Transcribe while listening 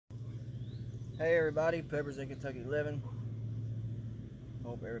Hey everybody, Peppers in Kentucky Living.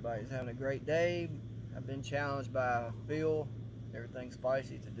 Hope everybody's having a great day. I've been challenged by Phil, Everything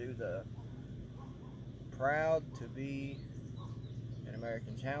Spicy, to do the Proud to Be an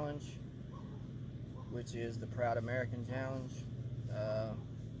American Challenge, which is the Proud American Challenge. Uh,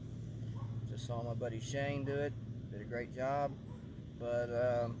 just saw my buddy Shane do it, did a great job. But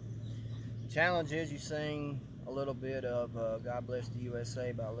the challenge is you sing a little bit of God Bless the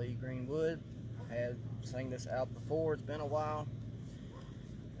USA by Lee Greenwood. I had sang this out before, it's been a while.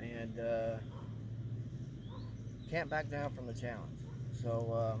 And can't back down from the challenge.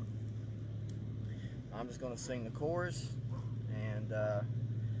 So I'm just going to sing the chorus, and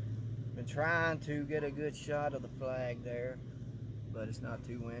been trying to get a good shot of the flag there, but it's not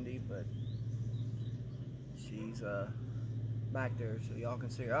too windy. But she's back there, so y'all can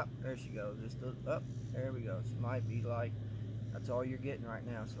see her. Up there she goes. Just up. There we go. She might be like, that's all you're getting right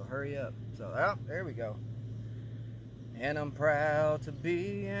now. So hurry up. So up there we go. And I'm proud to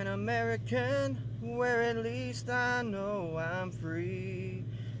be an American, where at least I know I'm free.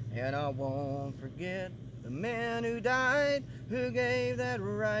 And I won't forget the man who died, who gave that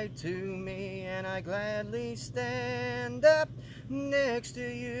right to me. And I gladly stand up next to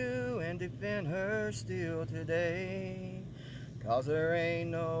you and defend her still today. 'Cause there ain't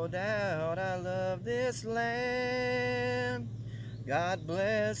no doubt I love this land. God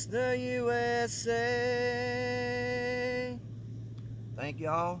bless the USA. Thank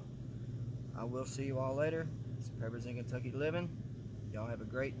y'all. I will see you all later. It's Peppers in Kentucky Living. Y'all have a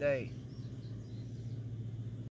great day.